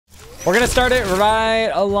We're gonna start it right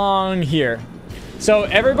along here. So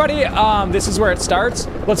everybody, this is where it starts.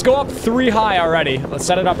 Let's go up 3 high already. Let's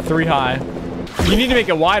set it up 3 high. You need to make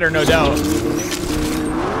it wider, no doubt.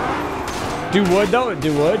 Do wood though,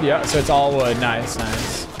 do wood, yeah. So it's all wood, nice,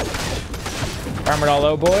 nice. Armor it all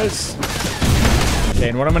out, boys. Okay,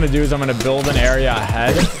 and what I'm gonna do is I'm gonna build an area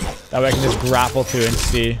ahead. That way I can just grapple to and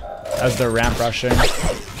see as they're ramp rushing.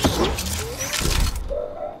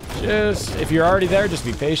 Just, if you're already there, just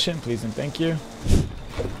be patient, please and thank you.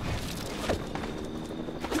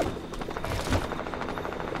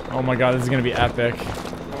 Oh my god, this is gonna be epic.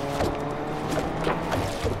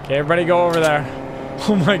 Okay, everybody go over there.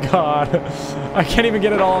 Oh my god. I can't even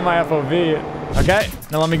get it all on my FOV. Okay,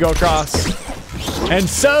 now let me go across. And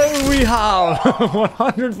so we have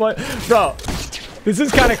 100 players. Bro, this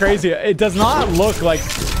is kind of crazy. It does not look like...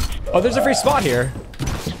 Oh, there's a free spot here.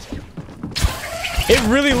 It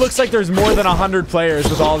really looks like there's more than 100 players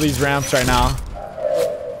with all these ramps right now.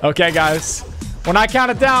 Okay, guys. When I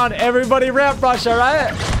count it down, everybody ramp rush, all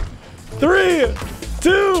right? 3,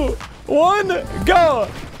 2, 1, go.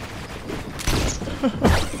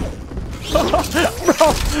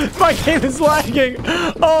 Bro, my game is lagging.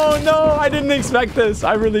 Oh, no. I didn't expect this.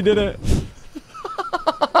 I really didn't.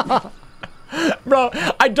 Bro,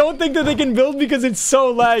 I don't think that they can build because it's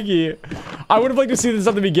so laggy. I would have liked to see this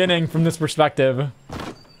at the beginning from this perspective.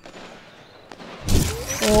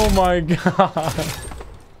 Oh my god.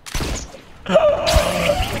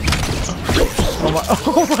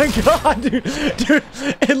 Oh my god, dude. Dude,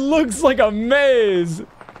 it looks like a maze.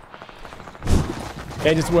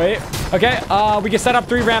 Okay, just wait. Okay, we can set up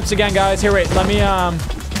 3 ramps again, guys. Here, wait, let me,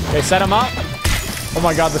 okay, set them up. Oh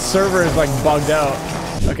my god, the server is like bugged out.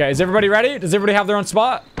 Okay, is everybody ready? Does everybody have their own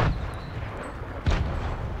spot?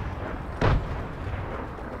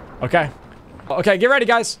 Okay. Okay, get ready,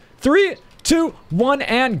 guys. 3, 2, 1,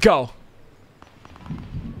 and go.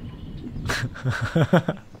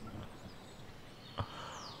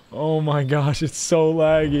 Oh my gosh, it's so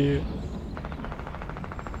laggy.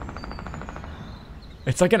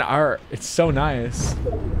 It's like an art. It's so nice.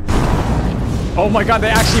 Oh my god, they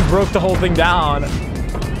actually broke the whole thing down.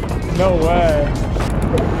 No way.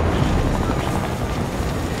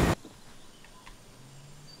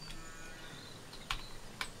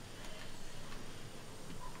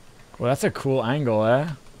 Well, that's a cool angle, eh?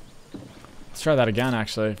 Let's try that again,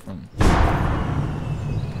 actually.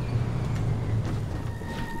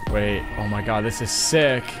 Wait, oh my god, this is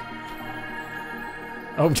sick.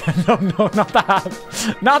 Oh, no, no, not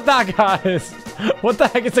that. Not that, guys. What the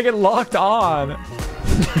heck? It's like it locked on.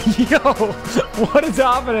 Yo, what is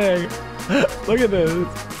happening? Look at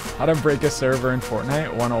this. How to break a server in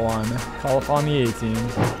Fortnite 101. Call upon the 18.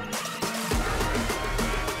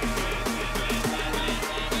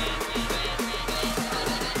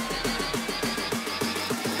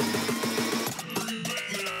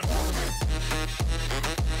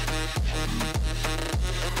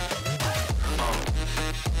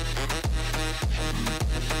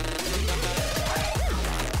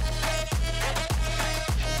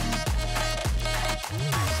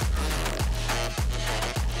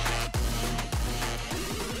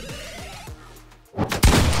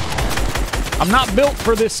 I'm not built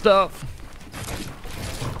for this stuff.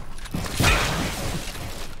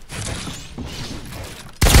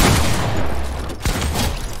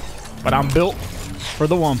 But I'm built for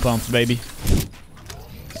the one pumps, baby.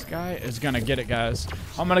 This guy is gonna get it, guys.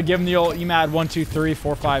 I'm gonna give him the old EMAD 1, 2, 3,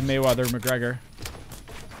 4, 5 Mayweather McGregor.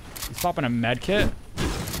 He's popping a med kit.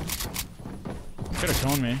 Could have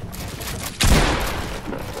toned me.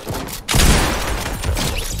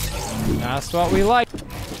 That's what we like.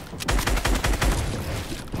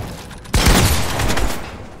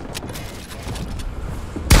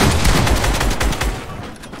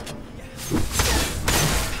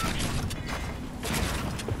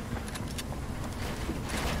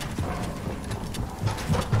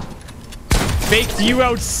 Faked you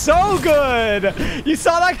out so good. You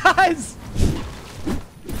saw that, guys?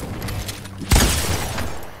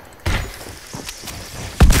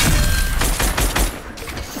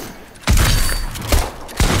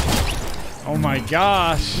 Oh my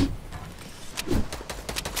gosh.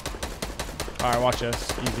 All right, watch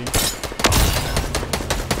this. Easy.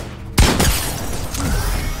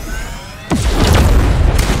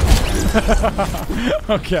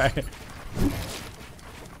 Okay.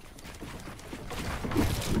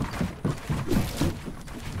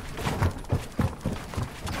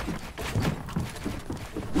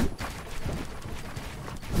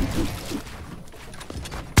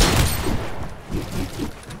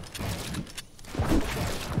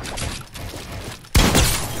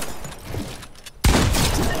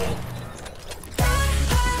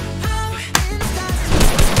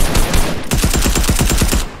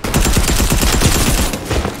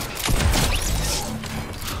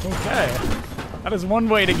 That is one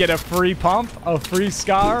way to get a free pump, a free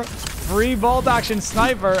scar, free bolt action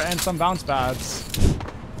sniper, and some bounce pads.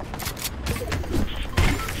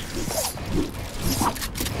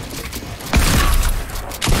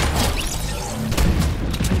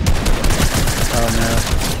 Oh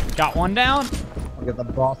no. Got one down. Look at the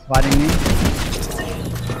boss fighting me.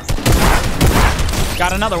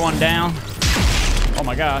 Got another one down. Oh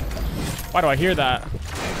my god. Why do I hear that?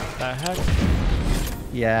 The heck?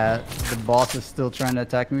 Yeah, the boss is still trying to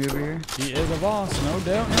attack me over here. He is a boss, no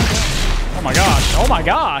doubt, no doubt. Oh my gosh, oh my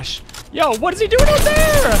gosh. Yo, what is he doing out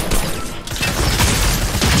there?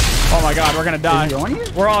 Oh my god, we're gonna die. Is he on you?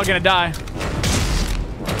 We're all gonna die.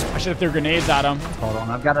 I should have threw grenades at him. Hold on,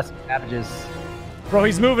 I've got us cabbages. Bro,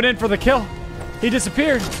 he's moving in for the kill. He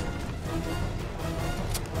disappeared.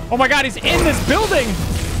 Oh my god, he's in this building.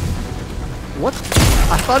 What?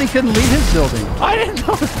 I thought he couldn't leave his building. I didn't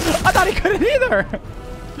know. I thought he couldn't either.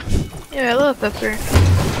 Yeah, I love pepper.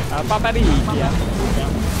 Yeah.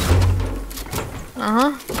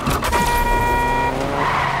 Uh-huh.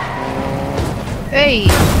 Hey.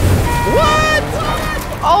 What?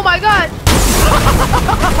 Oh my god.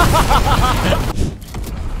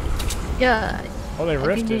 Yeah. Oh, they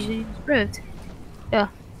rifted. Rift. Yeah.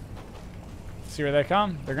 See where they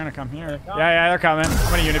come? They're gonna come here. Yeah, they're coming. I'm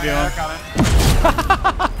gonna unity them.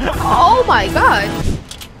 Oh my god.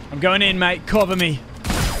 I'm going in, mate. Cover me.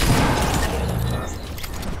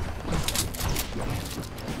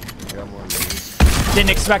 Didn't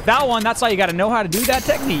expect that one. That's why you gotta know how to do that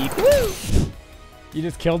technique. Woo! You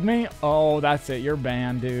just killed me? Oh, that's it. You're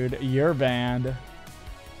banned, dude. You're banned.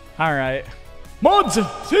 All right. Mods,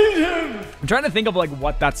 see him. I'm trying to think of like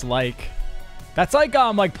what that's like. That's like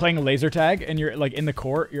playing laser tag and you're like in the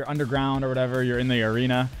court, you're underground or whatever, you're in the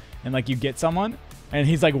arena and like you get someone and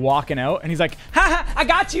he's like walking out and he's like, ha ha, I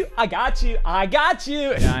got you, I got you, I got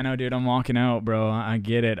you. Yeah, I know, dude, I'm walking out, bro. I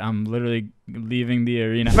get it. I'm literally leaving the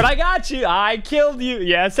arena. But I got you, I killed you.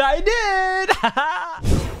 Yes, I did.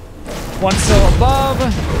 One still above.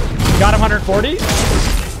 Got him 140. He's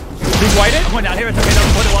whited. I'm going down here. It's okay.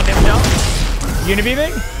 Don't put it while I'm down. Unity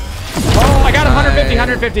beaming. Oh, I got him 150,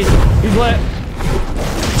 150. He's lit.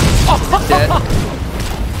 Oh. Dead.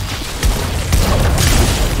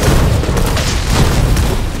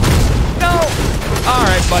 No. All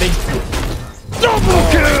right, buddy. Double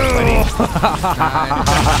kill.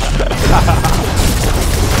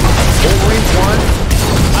 Wolverine's one.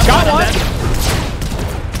 Got one.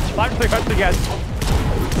 5 to 3 guys.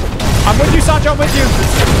 I'm with you, Sancho. I'm with you.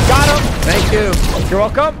 Got him. Thank you. You're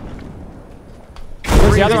welcome.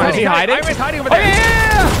 Where's the other one? Is he hiding? Iron's hiding over Oh, there.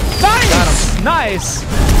 yeah! Nice! Got him. Nice!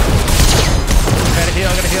 Gotta heal,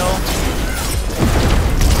 gotta heal.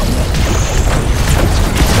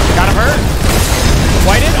 Got him hurt.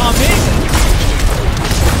 Whited on me.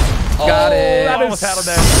 Got it. That Almost is had him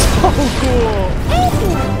there. so cool.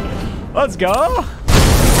 Ooh. Let's go.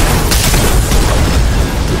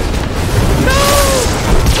 No!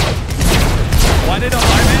 Why did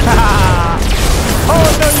Iron Man? Oh,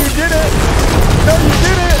 no, you did it. No, you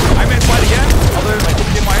did it. Iron Man fight again. Other like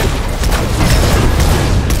get my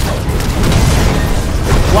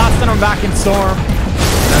Blasting him back in storm.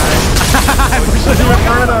 I pushed it even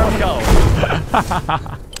further. Let's go.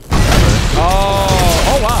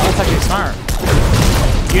 Oh, wow, that's actually smart.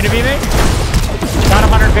 Unibeaming. Got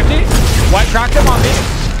him 150. White cracked him on me.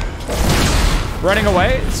 Running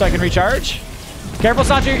away so I can recharge. Careful,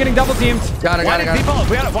 Sancho, you're getting double teamed. Got it, got it, got it.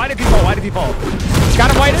 Why did people?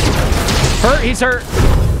 Got him whited. Hurt, he's hurt.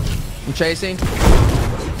 I'm chasing.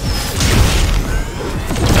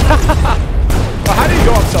 Well, how did he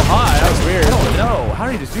go up so high? That was weird. I don't know. How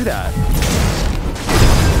did he just do that?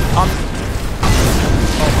 Oh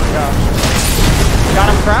my gosh. Got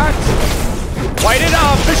him cracked. Whited,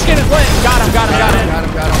 fish skin is lit. Got him. Got him.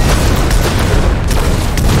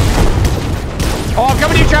 Oh, I'm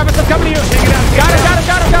coming to you, Travis. I'm coming to you. Got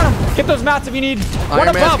him. Get those mats if you need. One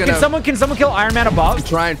Iron Man's above. gonna- Can someone kill Iron Man above?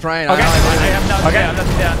 Trying. Okay. I am not. Okay. I'm not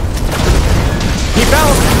dead. He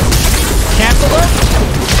fell. Cancel him.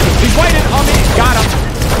 He's whited on me. Got him.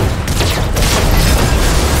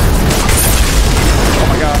 Oh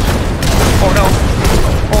my gosh. Oh no.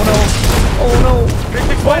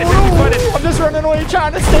 I'm just running away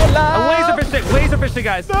trying to stay alive. Laser fisting,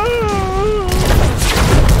 guys. No.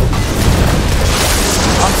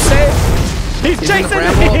 I'm safe. He's chasing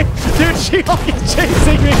me. Dude, She-Hulk is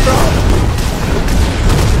chasing me, bro.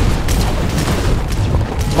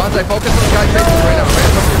 Once I focus on the guy chasing me right now.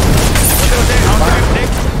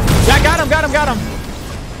 Yeah, got him.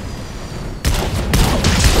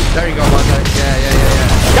 There you go, Monte.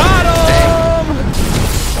 Yeah. Got him.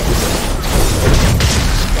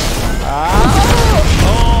 Ah.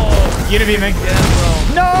 Unity me.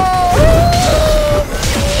 Yeah, No!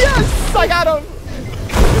 Yes! I got him!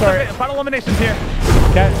 bro. Sorry. Final eliminations here.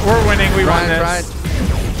 Okay, we're winning. We won this. Right.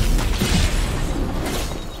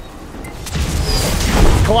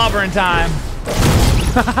 Clobbering time.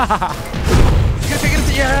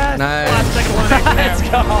 Yes. Nice. Last second elimination there. Let's go.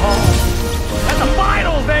 That's the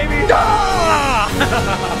finals, baby.